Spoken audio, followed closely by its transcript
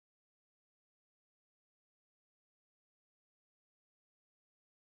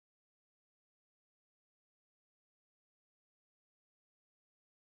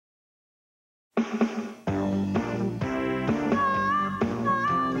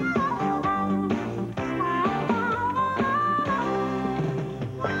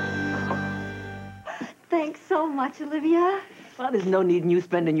Thanks so much, Olivia. Well, there's no need in you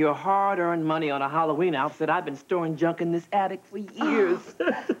spending your hard-earned money on a Halloween outfit. I've been storing junk in this attic for years.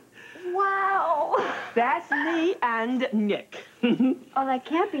 Wow. That's me and Nick. Oh, that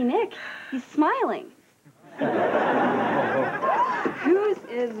can't be Nick. He's smiling. Whose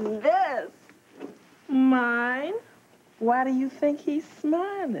is this? Mine? Why do you think he's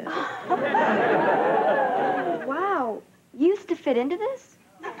smiling? Wow. You used to fit into this?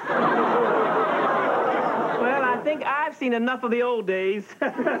 Well, I think I've seen enough of the old days.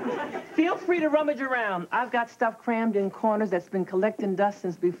 Feel free to rummage around. I've got stuff crammed in corners that's been collecting dust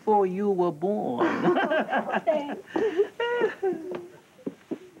since before you were born. Thanks.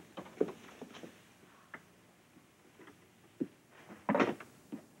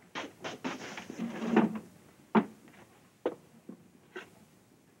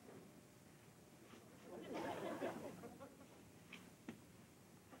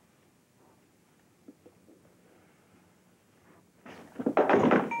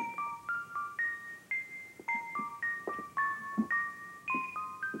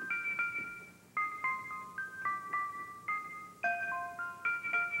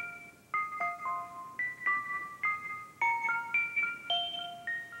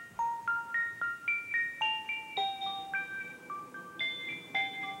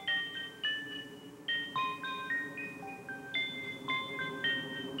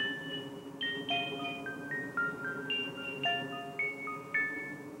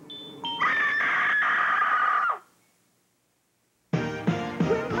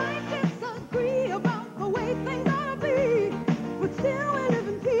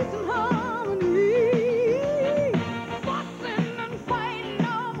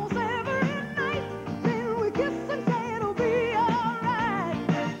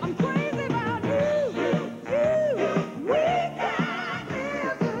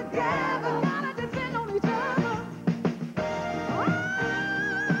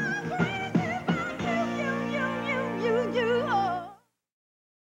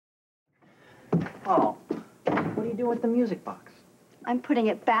 Oh, what do you do with the music box? I'm putting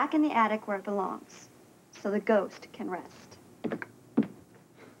it back in the attic where it belongs, so the ghost can rest.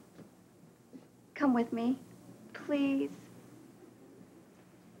 Come with me, please.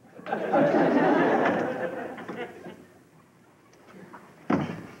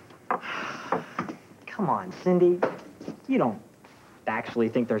 Come on, Cindy. You don't actually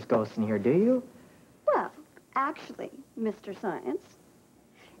think there's ghosts in here, do you? Well, actually, Mr. Science,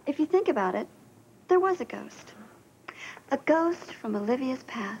 if you think about it, there was a ghost. A ghost from Olivia's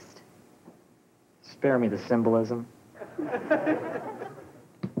past. Spare me the symbolism.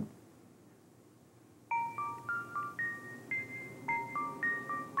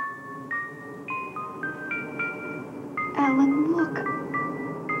 Alan, look.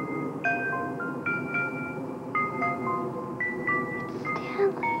 It's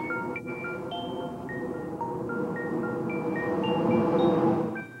Stanley.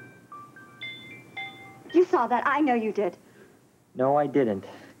 You saw that. I know you did. No, I didn't.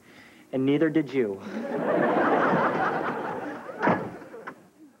 And neither did you.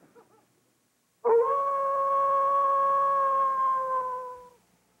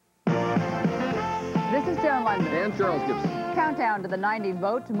 This is Joan London. And Charles Gibson. Countdown to the 90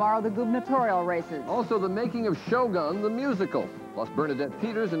 vote. Tomorrow, the gubernatorial races. Also, the making of Shogun, the musical. Plus Bernadette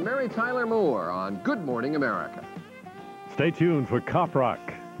Peters and Mary Tyler Moore on Good Morning America. Stay tuned for Cop Rock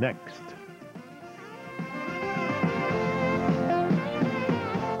next.